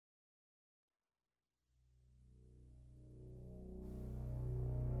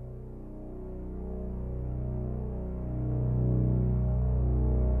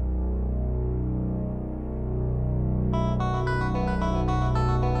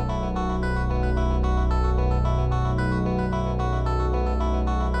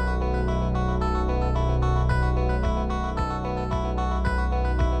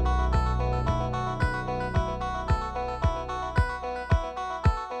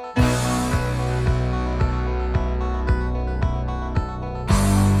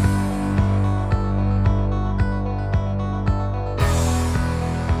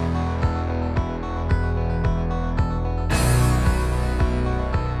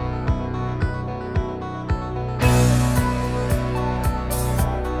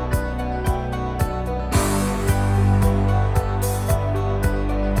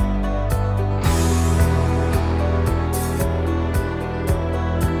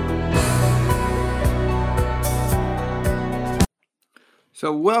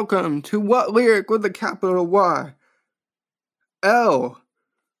So welcome to What Lyric with a capital Y. L.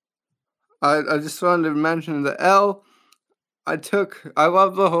 I just wanted to mention the L. I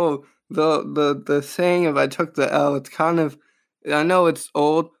love the whole the saying of I took the L. It's kind of, I know it's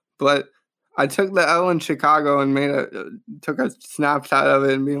old, but I took the L in Chicago and took a snapshot of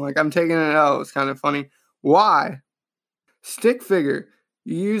it and being like, I'm taking an L. It's kind of funny. Y. Stick figure.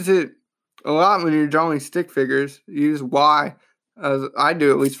 You use it a lot when you're drawing stick figures. You use Y, as I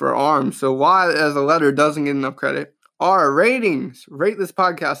do, at least for arms. So Y as a letter doesn't get enough credit. R, ratings. Rate this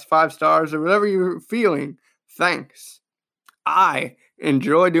podcast 5 stars or whatever you're feeling. Thanks. I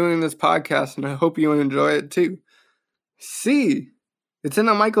enjoy doing this podcast and I hope you enjoy it too. C, it's in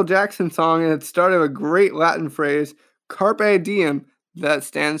a Michael Jackson song and it started a great Latin phrase, Carpe Diem, that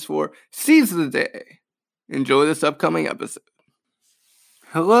stands for seize the day. Enjoy this upcoming episode.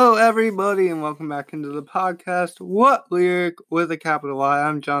 Hello, everybody, and welcome back into the podcast, What Lyric with a capital Y.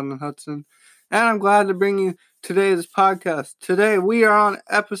 I'm Jonathan Hudson, and I'm glad to bring you today's podcast. Today, we are on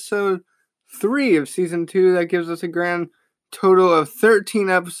episode 3 of season 2. That gives us a grand total of 13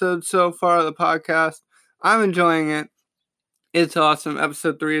 episodes so far of the podcast. I'm enjoying it. It's awesome.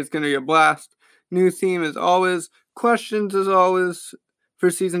 Episode 3 is going to be a blast. New theme as always. Questions as always for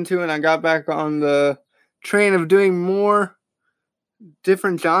season 2, and I got back on the train of doing more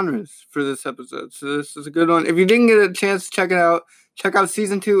different genres for this episode. So this is a good one. If you didn't get a chance to check it out, check out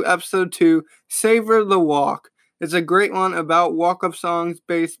season 2, episode 2, Savor the Walk. It's a great one about walk-up songs,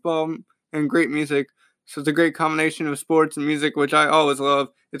 baseball, and great music. So it's a great combination of sports and music, which I always love.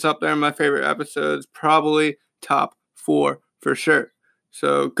 It's up there in my favorite episodes, probably top 4 for sure.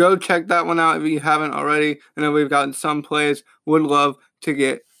 So go check that one out if you haven't already. I know we've gotten some plays. Would love to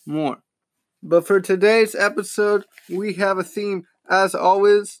get more. But for today's episode, we have a theme as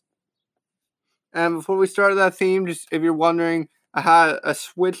always. And before we start that theme, just if you're wondering, I had a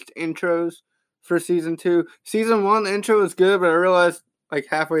switched intros for season 2. Season 1, the intro was good, but I realized like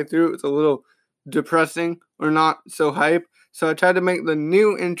halfway through it was a little depressing or not so hype. So I tried to make the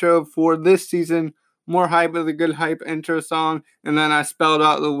new intro for this season more hype with a good hype intro song. And then I spelled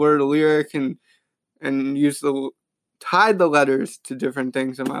out the word lyric and tied the letters to different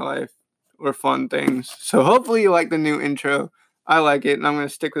things in my life or fun things. So hopefully you like the new intro. I like it, and I'm going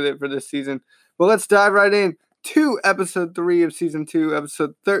to stick with it for this season. But let's dive right in to episode 3 of season 2,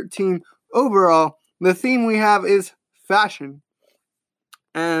 episode 13. Overall, the theme we have is fashion.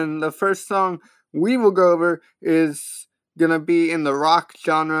 And the first song we will go over is going to be in the rock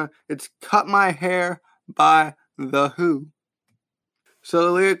genre. It's Cut My Hair by The Who.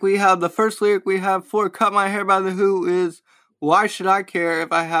 So the first lyric we have for Cut My Hair by The Who is, why should I care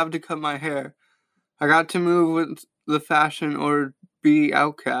if I have to cut my hair? I got to move with the fashion or be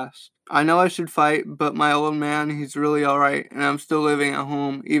outcast. I know I should fight, but my old man, he's really alright, and I'm still living at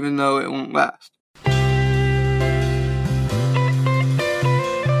home, even though it won't last.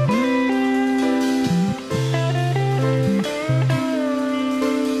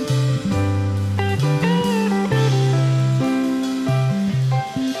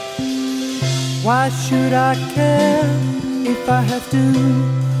 Why should I care if I have to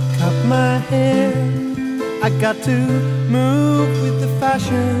cut my hair? I got to move with the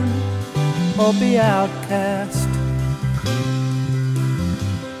fashion or be outcast.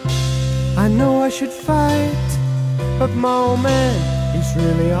 I know I should fight, but my old man is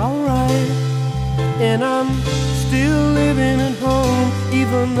really alright, and I'm still living at home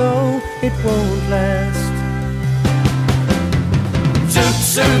even though it won't last.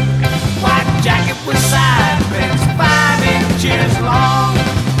 Suit, white jacket with side bends 5 inches long.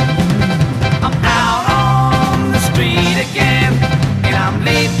 I'm out on the street again, and I'm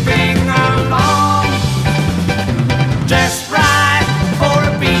leaping along. Just right for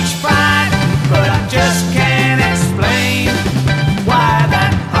a beach fight, but I just can't explain why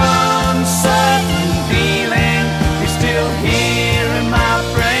that uncertain feeling is still here in my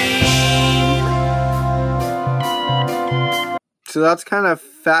brain. So that's kind of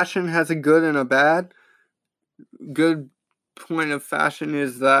fashion has a good and a bad. Good point of fashion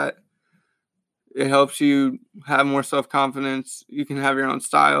is that it helps you have more self-confidence. You can have your own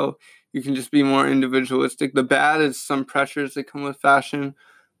style. You can just be more individualistic. The bad is some pressures that come with fashion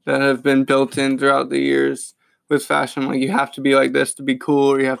that have been built in throughout the years with fashion. Like you have to be like this to be cool,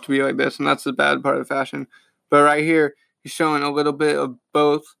 or you have to be like this, and that's the bad part of fashion. But right here, he's showing a little bit of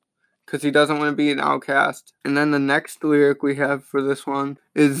both because he doesn't want to be an outcast. And then the next lyric we have for this one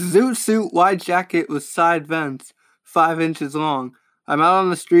is Zoot suit, white jacket with side vents, 5 inches long. I'm out on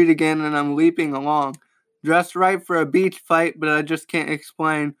the street again and I'm leaping along. Dressed right for a beach fight, but I just can't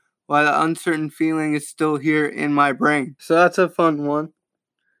explain why the uncertain feeling is still here in my brain. So that's a fun one.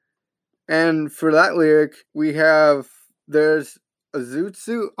 And for that lyric, there's a zoot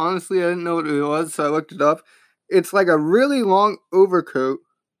suit. Honestly, I didn't know what it was, so I looked it up. It's like a really long overcoat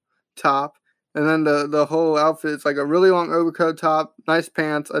top, and then the whole outfit is like a really long overcoat top, nice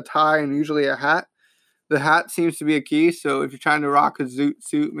pants, a tie, and usually a hat. The hat seems to be a key, so if you're trying to rock a zoot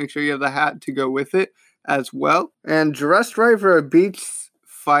suit, make sure you have the hat to go with it as well. And dressed right for a beach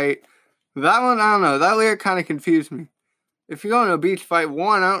fight. That one, I don't know. That lyric kind of confused me. If you're going to a beach fight,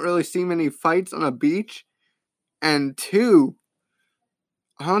 one, I don't really see many fights on a beach. And two,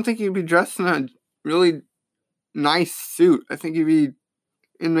 I don't think you'd be dressed in a really nice suit. I think you'd be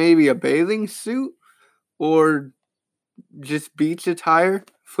in maybe a bathing suit or just beach attire,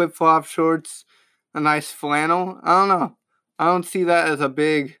 flip-flop shorts, a nice flannel. I don't know. I don't see that as a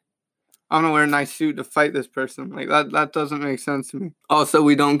big, I'm gonna wear a nice suit to fight this person. Like that doesn't make sense to me. Also,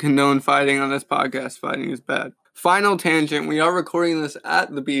 we don't condone fighting on this podcast. Fighting is bad. Final tangent. We are recording this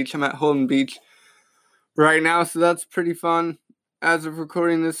at the beach. I'm at Holden Beach right now, so that's pretty fun. As of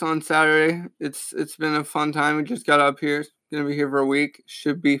recording this on Saturday, it's been a fun time. We just got up here. Gonna be here for a week.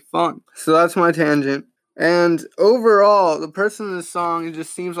 Should be fun. So that's my tangent. And overall, the person in this song, it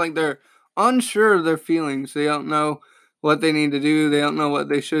just seems like they're unsure of their feelings. They don't know what they need to do. They don't know what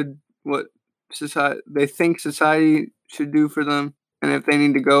they think society should do for them, and if they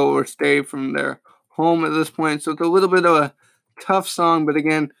need to go or stay from their home at this point. So it's a little bit of a tough song, but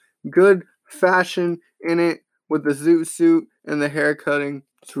again, good fashion in it with the zoot suit and the hair cutting.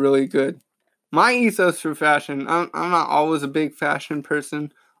 It's really good. My ethos for fashion, I'm not always a big fashion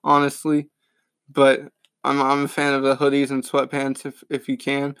person, honestly, but I'm a fan of the hoodies and sweatpants if you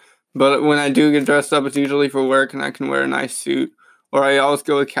can. But when I do get dressed up, it's usually for work, and I can wear a nice suit. Or I always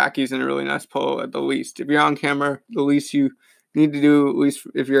go with khakis and a really nice polo at the least. If you're on camera, the least you need to do, at least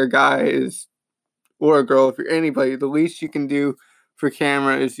if you're a guy or a girl, if you're anybody, the least you can do for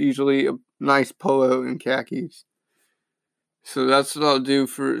camera is usually a nice polo and khakis. So that's what I'll do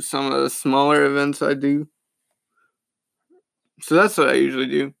for some of the smaller events I do. So that's what I usually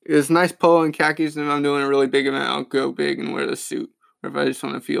do. Is nice polo and khakis, and if I'm doing a really big event, I'll go big and wear the suit. Or if I just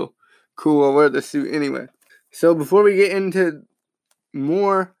want to feel cool, I'll wear the suit anyway. So before we get into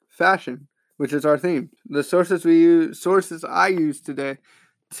more fashion, which is our theme, the sources I used today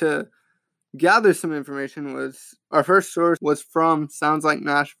to gather some information was, our first source was from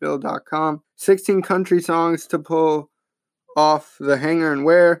soundslikenashville.com. 16 country songs to pull off the hanger and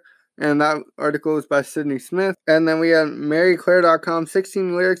wear. And that article is by Sydney Smith. And then we had maryclaire.com,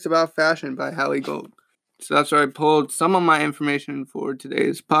 16 lyrics about fashion by Hallie Gold. So that's where I pulled some of my information for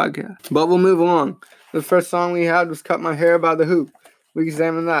today's podcast. But we'll move along. The first song we had was Cut My Hair by The Who. We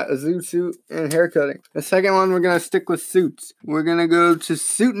examined that, a zoot suit and haircutting. The second one, we're going to stick with suits. We're going to go to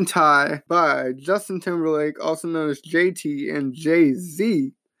Suit and Tie by Justin Timberlake, also known as JT and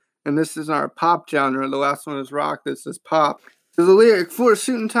Jay-Z. And this is our pop genre. The last one is rock. This is pop. So the lyric for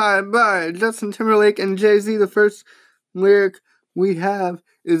Suit and Tie by Justin Timberlake and Jay-Z. The first lyric we have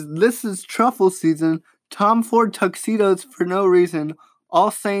is, "This is truffle season. Tom Ford tuxedos for no reason.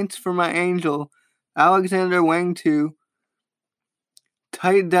 All Saints for my angel. Alexander Wang 2.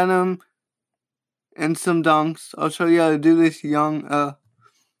 Tight denim and some dunks. I'll show you how to do this young."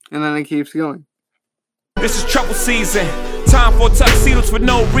 And then it keeps going. This is trouble season. Time for tuxedos for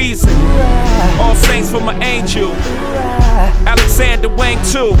no reason. All Saints for my angel. Alexander Wang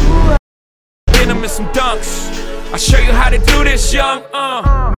 2. Denim and some dunks. I'll show you how to do this, young.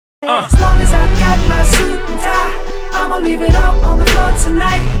 As long as I got my suit and tie, I'ma leave it all on the floor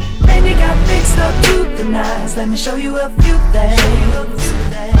tonight. And you got fixed up to the nines. Let me show you a few things.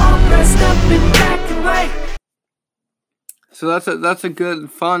 All dressed up in black and white. So that's a good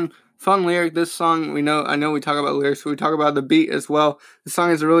fun lyric. This song, I know we talk about lyrics, but we talk about the beat as well. The song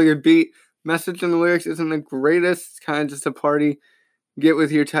has a really good beat. Message in the lyrics isn't the greatest. It's kind of just a party, get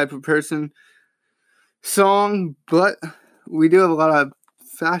with your type of person song, but we do have a lot of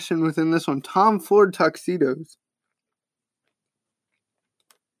fashion within this one. Tom Ford tuxedos.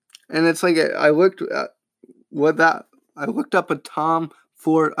 And it's like, I looked up a Tom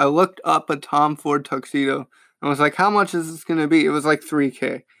Ford tuxedo. And I was like, how much is this going to be? It was like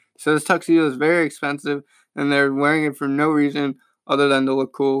 $3,000. So this tuxedo is very expensive, and they're wearing it for no reason other than to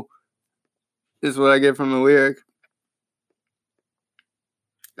look cool, is what I get from the lyric.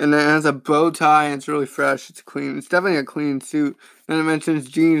 And then it has a bow tie, and it's really fresh. It's clean. It's definitely a clean suit. Then it mentions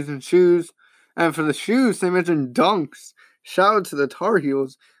jeans and shoes. And for the shoes, they mention dunks. Shout out to the Tar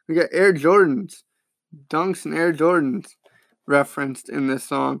Heels. We got Air Jordans. Dunks and Air Jordans referenced in this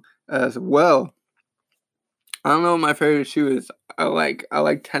song as well. I don't know what my favorite shoe is. I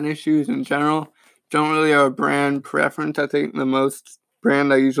like tennis shoes in general. Don't really have a brand preference. I think the most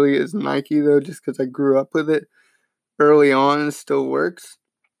brand I usually is Nike, though, just because I grew up with it early on and it still works.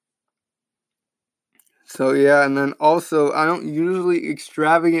 So yeah, and then also, I don't usually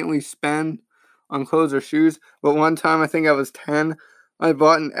extravagantly spend on clothes or shoes, but one time, I think I was 10, I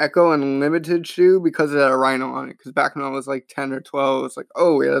bought an Echo Unlimited shoe because it had a rhino on it, because back when I was like 10 or 12, it was like,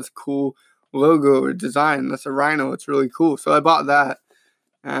 oh yeah, that's a cool logo or design, that's a rhino, it's really cool. So I bought that,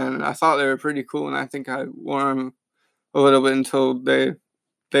 and I thought they were pretty cool, and I think I wore them a little bit until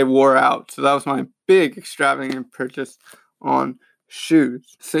they wore out. So that was my big extravagant purchase on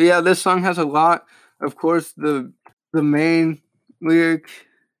shoes. So yeah, this song has a lot. Of course, the main lyric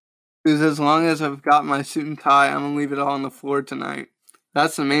is, as long as I've got my suit and tie, I'm gonna leave it all on the floor tonight.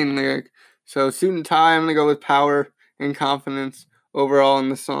 That's the main lyric. So suit and tie, I'm gonna go with power and confidence overall in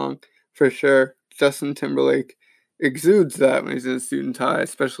the song for sure. Justin Timberlake exudes that when he's in a suit and tie,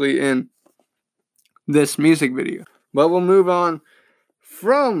 especially in this music video. But we'll move on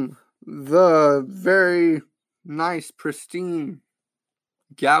from the very nice, pristine,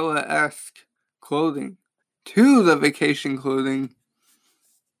 gala-esque clothing to the vacation clothing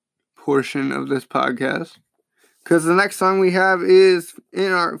portion of this podcast. Because the next song we have is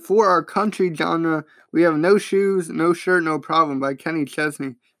for our country genre. We have No Shoes, No Shirt, No Problem by Kenny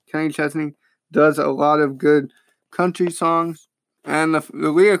Chesney. Kenny Chesney does a lot of good country songs. And the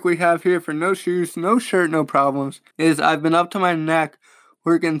lyric we have here for No Shoes, No Shirt, No Problems is, I've been up to my neck,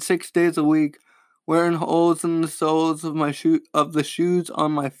 working 6 days a week, wearing holes in the soles of the shoes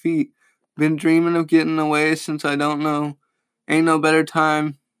on my feet. Been dreaming of getting away since I don't know. Ain't no better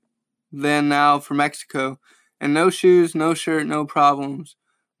time than now for Mexico. And no shoes, no shirt, no problems.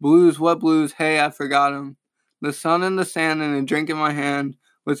 Blues, what blues? Hey, I forgot 'em. The sun and the sand and a drink in my hand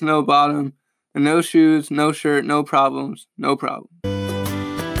with no bottom. And no shoes, no shirt, no problems, no problem.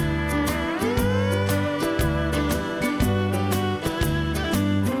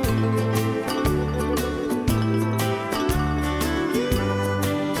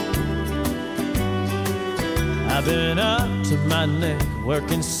 I've been up to my neck,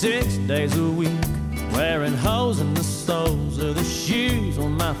 working 6 days a week, wearing holes in the soles of the shoes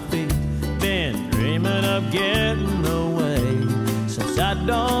on my feet. Been dreaming of getting away since I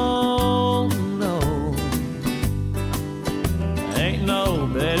don't know. Ain't no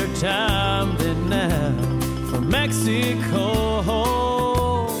better time than now for Mexico.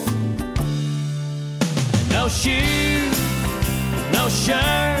 And no shoes, no shirt,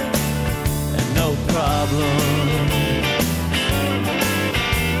 and no problem.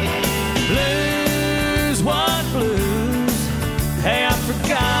 Blues, what blues? Hey, I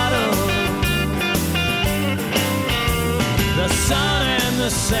forgot 'em. The sun and the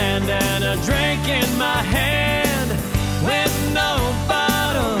sand and a drink in my hand with no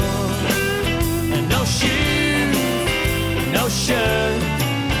bottom. And no shoes, no shirt,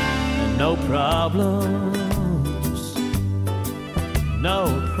 and no problems.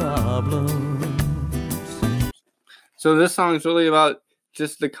 No problems. So this song is really about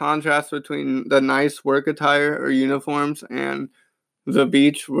just the contrast between the nice work attire or uniforms and the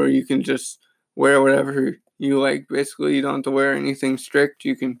beach, where you can just wear whatever you like. Basically, you don't have to wear anything strict.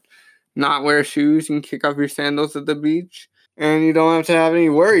 You can not wear shoes. You can kick off your sandals at the beach. And you don't have to have any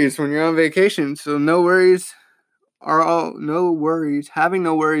worries when you're on vacation. So no worries. Having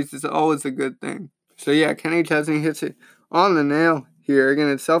no worries is always a good thing. So yeah, Kenny Chesney hits it on the nail here. Again,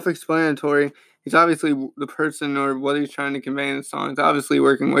 it's self-explanatory. He's obviously, the person or what he's trying to convey in the song is obviously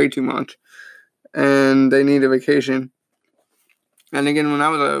working way too much, and they need a vacation. And again, when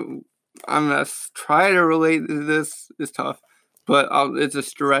I'm gonna try to relate to this. It's tough, but it's a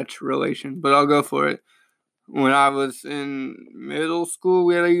stretch relation. But I'll go for it. When I was in middle school,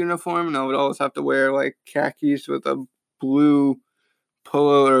 we had a uniform, and I would always have to wear like khakis with a blue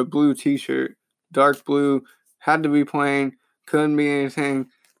polo or a blue t-shirt, dark blue. Had to be plain. Couldn't be anything.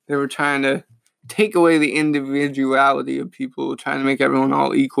 They were trying to take away the individuality of people, trying to make everyone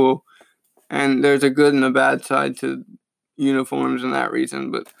all equal. And there's a good and a bad side to uniforms in that reason.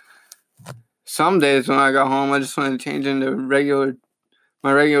 But some days when I got home, I just wanted to change into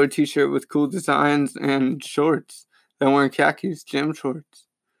my regular t-shirt with cool designs and shorts that weren't khakis, gym shorts.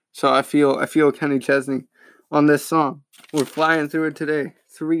 So I feel Kenny Chesney on this song. We're flying through it today.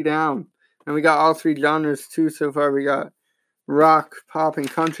 3 down. And we got all 3 genres too so far. We got rock, pop, and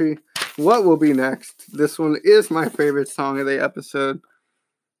country. What will be next? This one is my favorite song of the episode.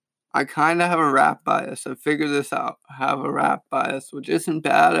 I kind of have a rap bias. I figured this out. I have a rap bias, which isn't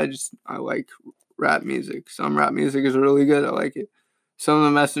bad. I like rap music. Some rap music is really good. I like it. Some of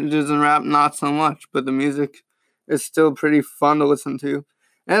the messages in rap, not so much. But the music is still pretty fun to listen to.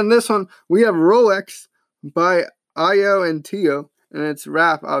 And this one, we have Rolex by Ayo and Tio. and it's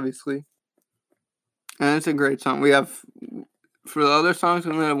rap, obviously. And it's a great song. We have, for the other songs,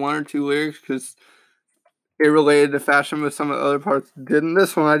 we only have 1 or 2 lyrics because it related to fashion, but some of the other parts didn't.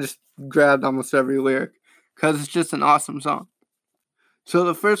 This one, I just grabbed almost every lyric because it's just an awesome song. So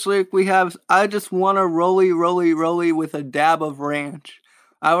the first lyric we have is, I just want to rolly, rolly, rolly with a dab of ranch.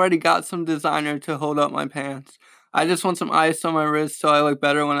 I already got some designer to hold up my pants. I just want some ice on my wrist so I look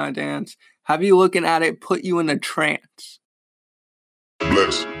better when I dance. Have you looking at it put you in a trance?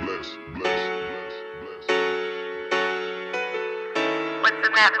 Bless. What's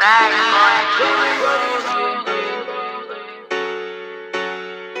in that bag,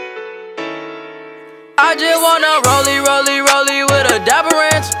 I just wanna rolly, rolly, rolly with a dab of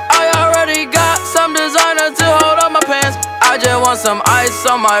ranch. I already got some designer to hold up my pants. I just want some ice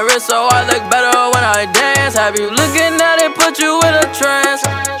on my wrist so I look better when I dance. Have you looking at it put you in a trance?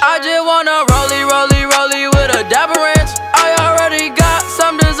 I just wanna rolly, rolly, rolly with a dab of ranch. I already got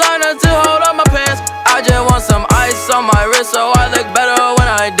some designer to hold up my pants. I just want some ice on my wrist so I look better when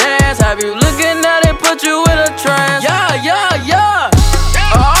I dance. Have you looking at it put you in a trance? Yeah, yeah, yeah.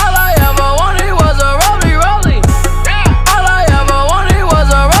 All I ever wanted was a rolly, rolly. All I ever wanted was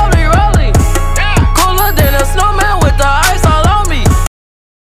a rolly, rolly. Cooler than a snowman with the ice all on me.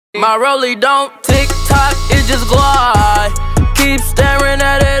 My rolly don't tick tock, it just glide. Keep staring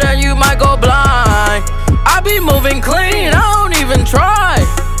at it and you might go blind. I be moving clean, I don't even try.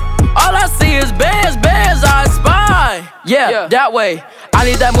 All I see is bands, bands I spy. Yeah, that way. I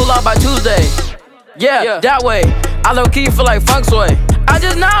need that moolah by Tuesday. Yeah, that way. I low-key feel like funk sway. I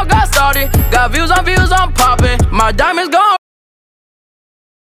just now got started. Got views on views, I'm popping. My diamonds gone.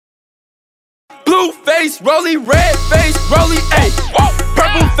 Blue face, rolly, red face, rolly, ayy.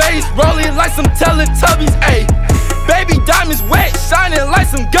 Purple face, rolling like some Teletubbies, ayy. Baby diamonds wet, shining like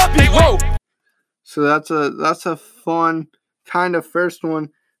some guppies, whoa. So that's a fun kind of first one.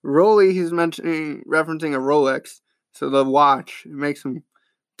 Rolly, he's referencing a Rolex. So the watch, it makes him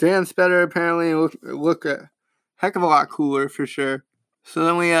dance better apparently, and look a heck of a lot cooler for sure. So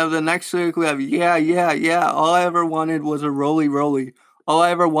then we have the next lyric, we have, yeah, yeah, yeah, all I ever wanted was a rolly, rolly. All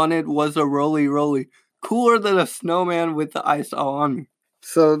I ever wanted was a rolly, rolly. Cooler than a snowman with the ice all on me.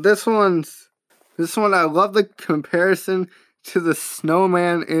 So this one, I love the comparison to the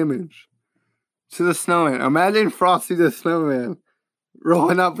snowman image. To the snowman. Imagine Frosty the Snowman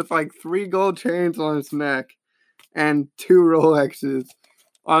rolling up with like 3 gold chains on his neck and 2 Rolexes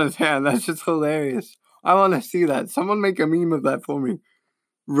on his hand. That's just hilarious. I want to see that. Someone make a meme of that for me.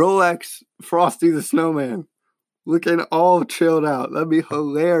 Rolex Frosty the Snowman looking all chilled out. That'd be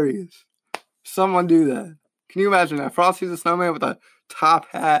hilarious. Someone do that. Can you imagine that? Frosty the Snowman with a top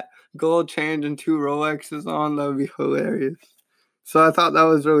hat, gold chain, and 2 Rolexes on. That would be hilarious. So I thought that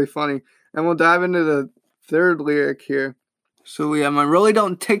was really funny. And we'll dive into the third lyric here. So we have, my rolly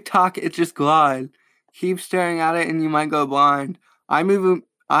don't TikTok, it just glide. Keep staring at it and you might go blind. I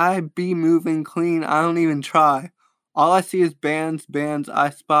be moving clean, I don't even try. All I see is bands, bands I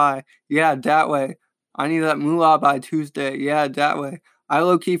spy. Yeah, that way. I need that moolah by Tuesday. Yeah, that way. I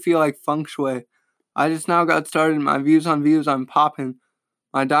low-key feel like feng shui. I just now got started. My views on views, I'm popping.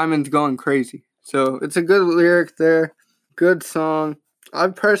 My diamond's going crazy. So it's a good lyric there. Good song.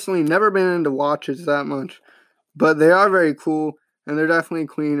 I've personally never been into watches that much, but they are very cool, and they're definitely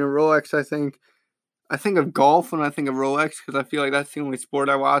clean. A Rolex, I think of golf when I think of Rolex, because I feel like that's the only sport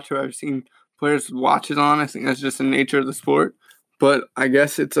I watch where I've seen players with watches on. I think that's just the nature of the sport. But I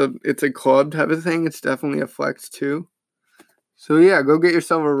guess it's a club type of thing. It's definitely a flex too. So yeah, go get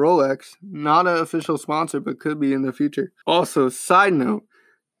yourself a Rolex. Not an official sponsor, but could be in the future. Also, side note,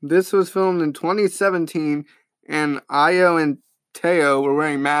 this was filmed in 2017, and Ayo and Teo were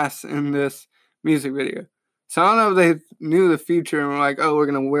wearing masks in this music video. So I don't know if they knew the future and were like, oh, we're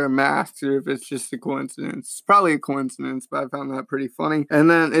going to wear masks, or if it's just a coincidence. It's probably a coincidence, but I found that pretty funny. And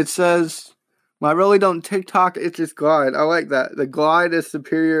then it says, my rolly don't TikTok, it just glide. I like that. The glide is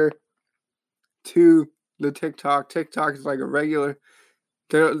superior to the TikTok. TikTok is like a regular.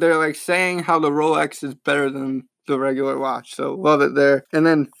 They're like saying how the Rolex is better than the regular watch. So love it there. And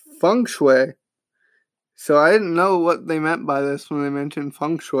then feng shui. So I didn't know what they meant by this when they mentioned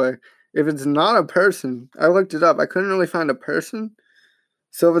feng shui. If it's not a person, I looked it up. I couldn't really find a person.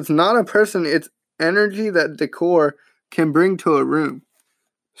 So if it's not a person, it's energy that decor can bring to a room.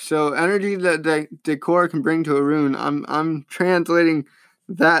 So energy that decor can bring to a room. I'm translating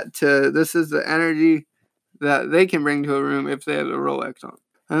that to, this is the energy that they can bring to a room if they have a Rolex on.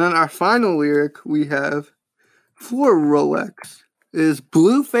 And then our final lyric we have for Rolex is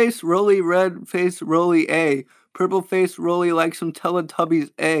blue face rolly, red face rolly A, purple face rolly like some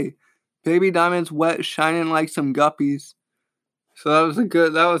Teletubbies A, baby diamonds wet shining like some guppies. So that was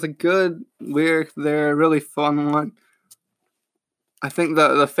a good lyric there, a really fun one. I think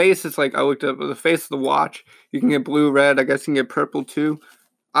the face is like, I looked up the face of the watch. You can get blue, red. I guess you can get purple too.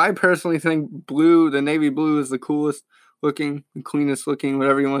 I personally think blue, the navy blue, is the coolest looking, the cleanest looking,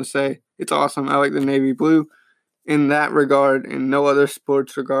 whatever you want to say. It's awesome. I like the navy blue. In that regard, in no other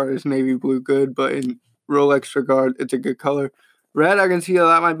sports regard is navy blue good, but in Rolex regard, it's a good color. Red, I can see how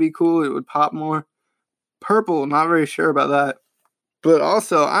that might be cool. It would pop more. Purple, not very sure about that. But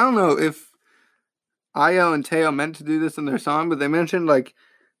also, I don't know if Io and Teo meant to do this in their song, but they mentioned, like,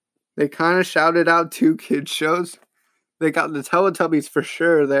 they kind of shouted out 2 kids shows. They got the Teletubbies for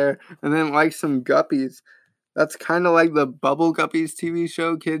sure there, and then, like, some Guppies. That's kind of like the Bubble Guppies TV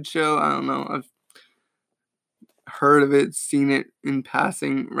show, kids show. I don't know. I've heard of it, seen it in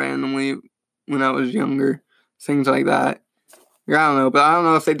passing randomly when I was younger. Things like that. I don't know, but I don't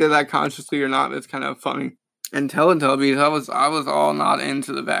know if they did that consciously or not. It's kind of funny. And Teletubbies, I was all not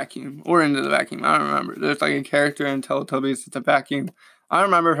into the vacuum. Or into the vacuum. I don't remember. There's like a character in Teletubbies that's a vacuum. I don't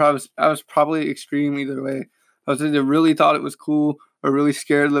remember if I was probably extreme either way. I was either really thought it was cool or really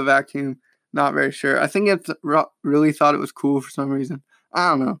scared of the vacuum. Not very sure. I think it really thought it was cool for some reason. I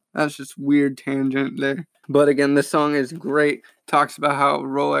don't know. That's just weird tangent there. But again, this song is great. Talks about how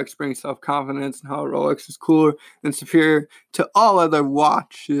Rolex brings self-confidence and how Rolex is cooler and superior to all other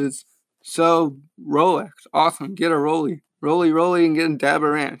watches. So, Rolex, awesome. Get a Rolly. Rolly, and get a dab of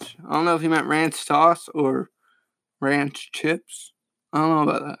ranch. I don't know if he meant ranch toss or ranch chips. I don't know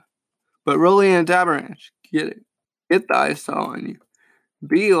about that. But Rolly and a dab of ranch. Get it. Get the ice all on you.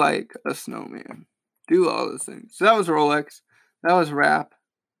 Be like a snowman. Do all those things. So that was Rolex. That was rap.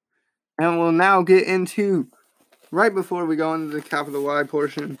 And we'll now get into, right before we go into the capital Y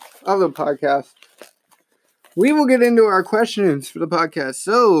portion of the podcast, we will get into our questions for the podcast.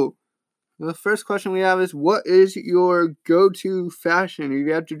 So, the first question we have is, what is your go-to fashion? If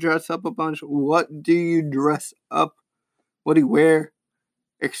you have to dress up a bunch, what do you dress up? What do you wear?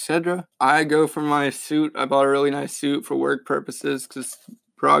 Etc. I go for my suit. I bought a really nice suit for work purposes because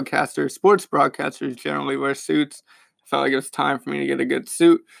sports broadcasters generally wear suits. I felt like it was time for me to get a good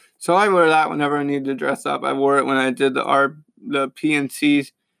suit. So I wear that whenever I need to dress up. I wore it when I did the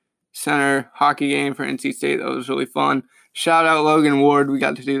PNC Center hockey game for NC State. That was really fun. Shout out Logan Ward. We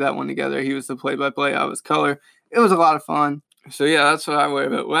got to do that one together. He was the play-by-play. I was color. It was a lot of fun. So yeah, that's what I wear.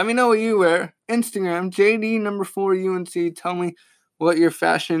 But let me know what you wear. Instagram, JD4UNC. Tell me what your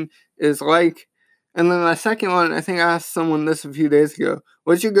fashion is like. And then my second one, I think I asked someone this a few days ago.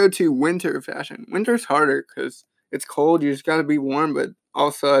 What's your go-to winter fashion? Winter's harder because it's cold. You just got to be warm. But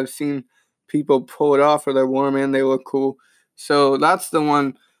also I've seen people pull it off where they're warm and they look cool. So that's the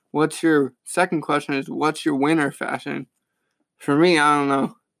one. What's your second question is, what's your winter fashion? For me, I don't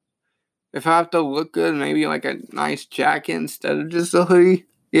know. If I have to look good, maybe like a nice jacket instead of just a hoodie.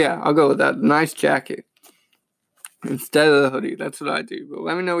 Yeah, I'll go with that. Nice jacket instead of the hoodie. That's what I do. But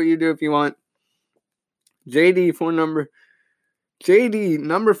let me know what you do if you want. JD number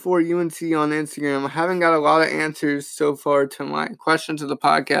 4 UNC on Instagram. I haven't got a lot of answers so far to my questions of the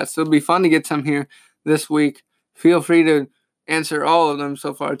podcast. So it'll be fun to get some here this week. Feel free to answer all of them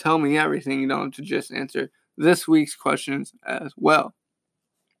so far. Tell me everything. You don't have to just answer this week's questions as well.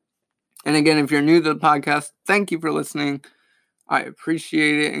 And again, if you're new to the podcast, thank you for listening. I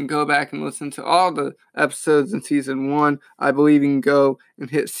appreciate it. And go back and listen to all the episodes in season 1. I believe you can go and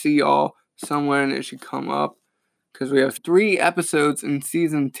hit see all somewhere and it should come up. Because we have 3 episodes in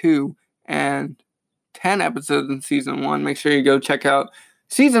season 2 and 10 episodes in season 1. Make sure you go check out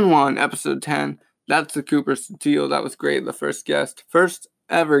season 1, episode 10. That's the Cooper Steele. That was great. The first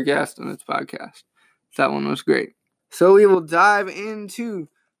ever guest on this podcast. That one was great. So we will dive into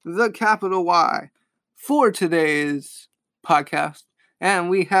the capital Y for today's podcast. And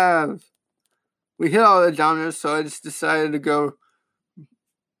we hit all the genres, so I just decided to go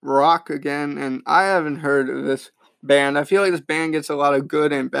rock again. And I haven't heard of this band. I feel like this band gets a lot of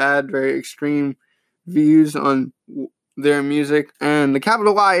good and bad, very extreme views on their music. And the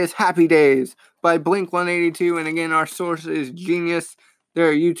capital Y is Happy Days by Blink-182. And again, our source is Genius.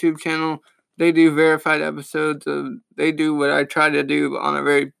 They're a YouTube channel. They do verified episodes. They do what I try to do, but on a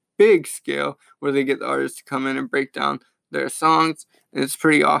very big scale, where they get the artists to come in and break down their songs. And it's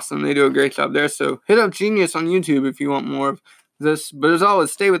pretty awesome. They do a great job there. So hit up Genius on YouTube if you want more of this. But as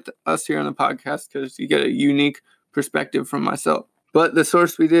always, stay with us here on the podcast because you get a unique perspective from myself. But the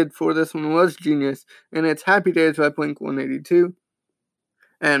source we did for this one was Genius. And it's Happy Days by Blink-182.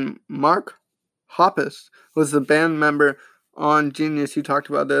 And Mark Hoppus was the band member on Genius who talked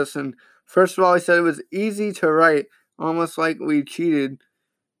about this. And first of all, he said it was easy to write, almost like we cheated.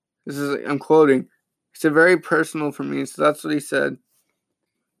 I'm quoting. He said, very personal for me. So that's what he said.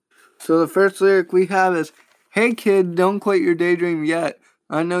 So the first lyric we have is, hey kid, don't quit your daydream yet.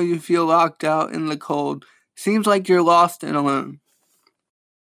 I know you feel locked out in the cold. Seems like you're lost and alone.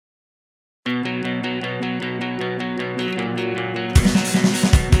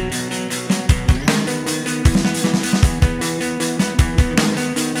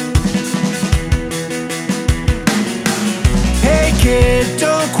 Hey kid,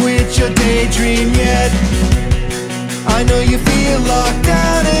 don't quit your daydream yet. I know you feel locked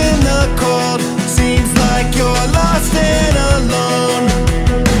out in the cold. Seems like you're lost and alone.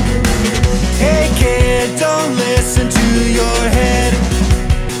 Hey kid, don't listen to your head.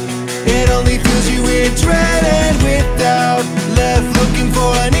 It only fills you with dread and with doubt. Left looking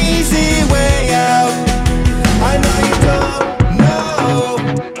for an easy way out. I know you don't know.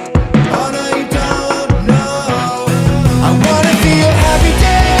 Oh no, you don't know. I wanna feel happy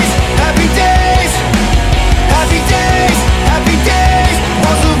days, happy days, happy days, happy days.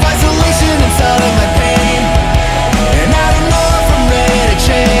 Walls of isolation inside of my pain, and I don't know if I'm ready to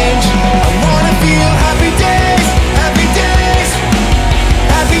change. I wanna feel happy days, happy days,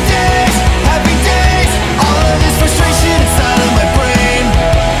 happy days, happy days. All of this frustration inside of my brain,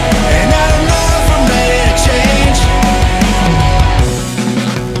 and I don't know if I'm ready to change.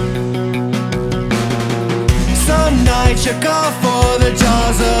 Some nights you call for the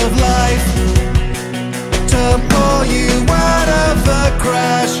jaws of life to pull you out of the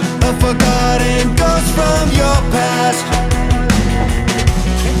crash. A forgotten ghost from your past.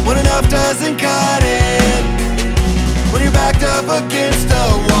 When enough doesn't cut it, when you're backed up against a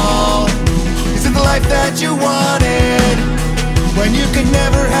wall, is it the life that you wanted, when you could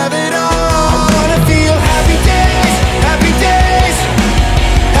never have it all? I wanna feel happy days, happy days,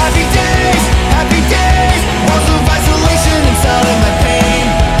 happy days, happy days. Walls of isolation inside of my pain,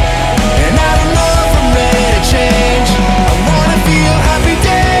 and I don't know if I'm ready to change. I wanna feel happy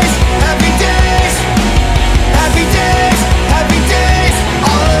days, happy days, happy days, happy days.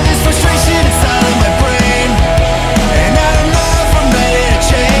 All of this frustration inside of my brain, and I don't know if I'm ready to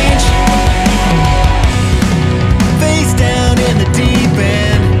change. Face down in the deep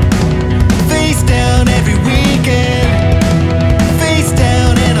end, face down every weekend, face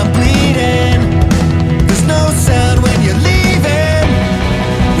down and I'm bleeding. There's no sound when you're leaving.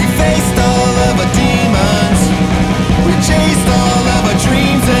 We faced all of our demons, we chased all of our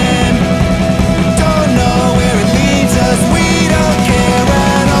dreams, and don't know where it leads us. We don't care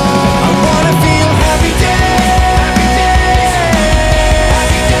at all. I wanna feel happy days, happy days,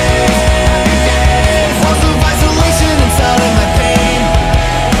 happy days. Walls of isolation inside of my pain,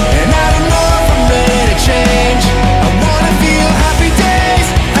 and I don't know if I'm ready to change. I wanna feel happy days,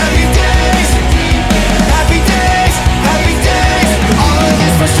 happy days, happy days, happy days. All of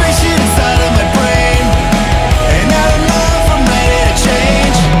this frustration inside of my brain, and I don't know if I'm ready to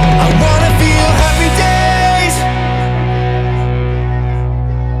change. I wanna feel happy days.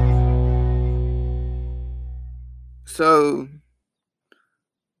 So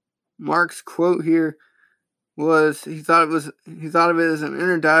Mark's quote here was he thought of it as an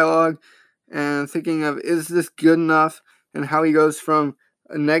inner dialogue and thinking of, is this good enough, and how he goes from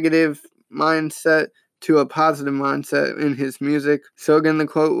a negative mindset to a positive mindset in his music. So again, the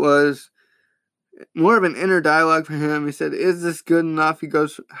quote was more of an inner dialogue for him. He said, is this good enough?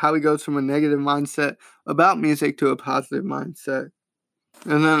 How he goes from a negative mindset about music to a positive mindset.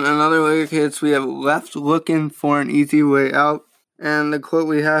 And then another lyric hits, we have left looking for an easy way out. And the quote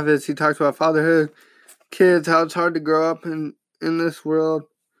we have is, he talks about fatherhood, kids, how it's hard to grow up in this world,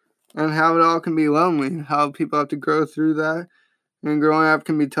 and how it all can be lonely, how people have to grow through that, and growing up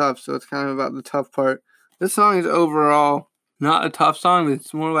can be tough. So it's kind of about the tough part. This song is overall not a tough song, but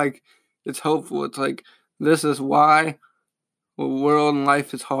it's more like it's hopeful. It's like, this is why the world and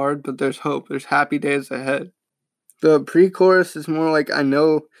life is hard, but there's hope. There's happy days ahead. The pre-chorus is more like, I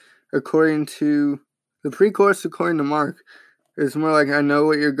know, according to Mark, is more like, I know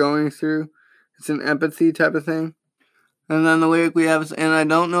what you're going through. It's an empathy type of thing. And then the lyric we have is, and I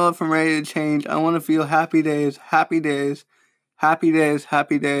don't know if I'm ready to change. I want to feel happy days, happy days, happy days,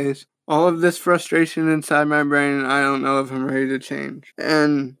 happy days. All of this frustration inside my brain, and I don't know if I'm ready to change.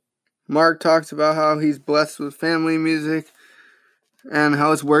 And Mark talks about how he's blessed with family music and how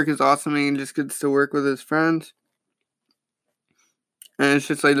his work is awesome and he just gets to work with his friends. And it's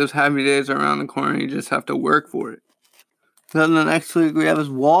just like those happy days are around the corner. You just have to work for it. Then the next lyric we have is,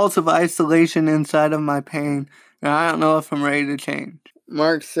 walls of isolation inside of my pain, and I don't know if I'm ready to change.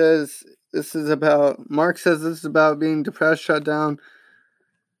 Mark says this is about being depressed, shut down,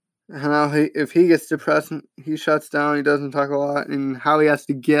 and how if he gets depressed, he shuts down, he doesn't talk a lot, and how he has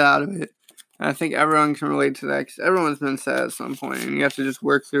to get out of it. And I think everyone can relate to that because everyone's been sad at some point, and you have to just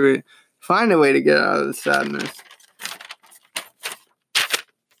work through it, find a way to get out of the sadness.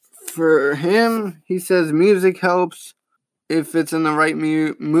 For him, he says music helps if it's in the right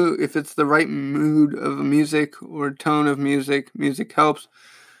mood. If it's the right mood of music or tone of music, music helps.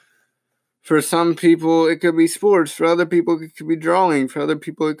 For some people, it could be sports. For other people, it could be drawing. For other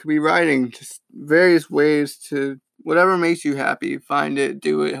people, it could be writing. Just various ways to, whatever makes you happy, find it,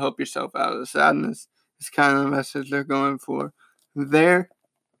 do it, help yourself out of the sadness. It's kind of the message they're going for there.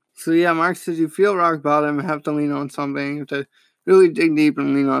 So yeah, Mark says you feel rock bottom and have to lean on something. You have to really dig deep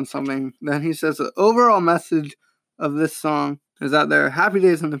and lean on something. Then he says the overall message of this song is that there are happy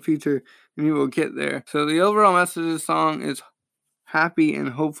days in the future and you will get there. So the overall message of the song is happy and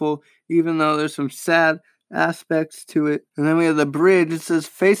hopeful, even though there's some sad aspects to it. And then we have the bridge. It says,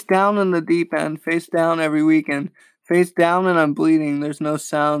 face down in the deep end, face down every weekend, face down and I'm bleeding. There's no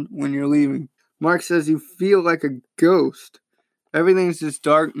sound when you're leaving. Mark says you feel like a ghost. Everything's just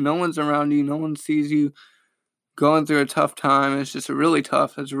dark. No one's around you. No one sees you going through a tough time. It's just it's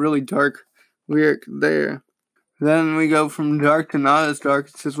a really dark lyric there. Then we go from dark to not as dark.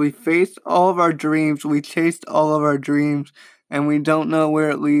 It says, we faced all of our dreams. We chased all of our dreams. And we don't know where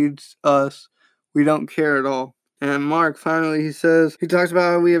it leads us. We don't care at all. And Mark, finally, he talks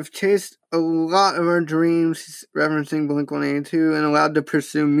about how we have chased a lot of our dreams, he's referencing Blink-182, and allowed to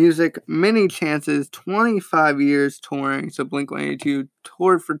pursue music, many chances, 25 years touring. So Blink-182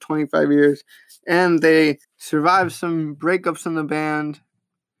 toured for 25 years, and they survived some breakups in the band,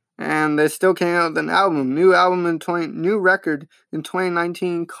 and they still came out with an album, new record in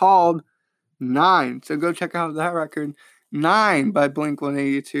 2019 called 9. So go check out that record, 9 by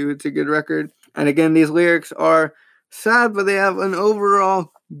Blink-182. It's a good record. And again, these lyrics are sad, but they have an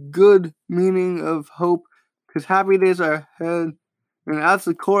overall good meaning of hope, because happy days are ahead. And as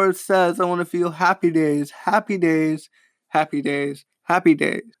the chorus says, I want to feel happy days, happy days, happy days, happy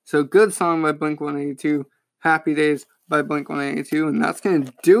days. So good song by Blink-182, Happy Days by Blink-182. And that's going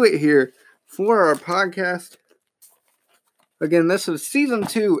to do it here for our podcast. Again, this is Season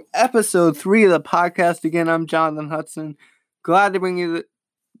 2, Episode 3 of the podcast. Again, I'm Jonathan Hudson. Glad to bring you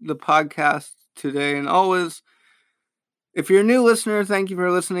the podcast today. And always, if you're a new listener, thank you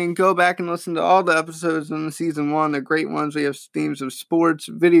for listening. Go back and listen to all the episodes in the Season 1. They're great ones. We have themes of sports,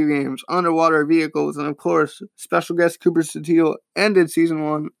 video games, underwater vehicles, and of course, special guest Cooper Steele ended Season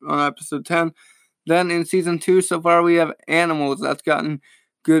 1 on Episode 10. Then in Season 2, so far, we have animals. That's gotten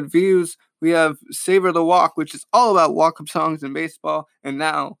good views. We have Savor the Walk, which is all about walk-up songs in baseball. And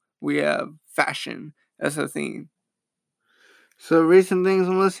now we have fashion as a theme. So recent things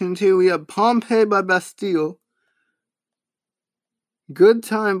I'm listening to, we have Pompeii by Bastille, Good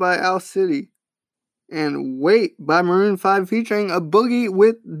Time by Owl City, and Wait by Maroon 5 featuring A Boogie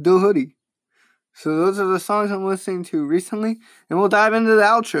with the Hoodie. So those are the songs I'm listening to recently, and we'll dive into the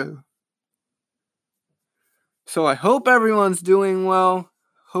outro. So I hope everyone's doing well.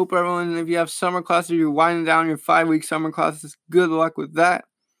 Hope everyone, if you have summer classes, you're winding down your 5-week summer classes, good luck with that.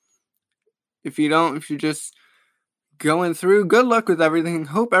 If you don't, if you're just going through, good luck with everything.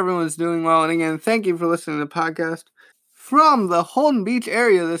 Hope everyone's doing well. And again, thank you for listening to the podcast. From the Holden Beach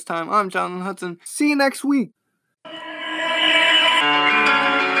area this time, I'm Jonathan Hudson. See you next week.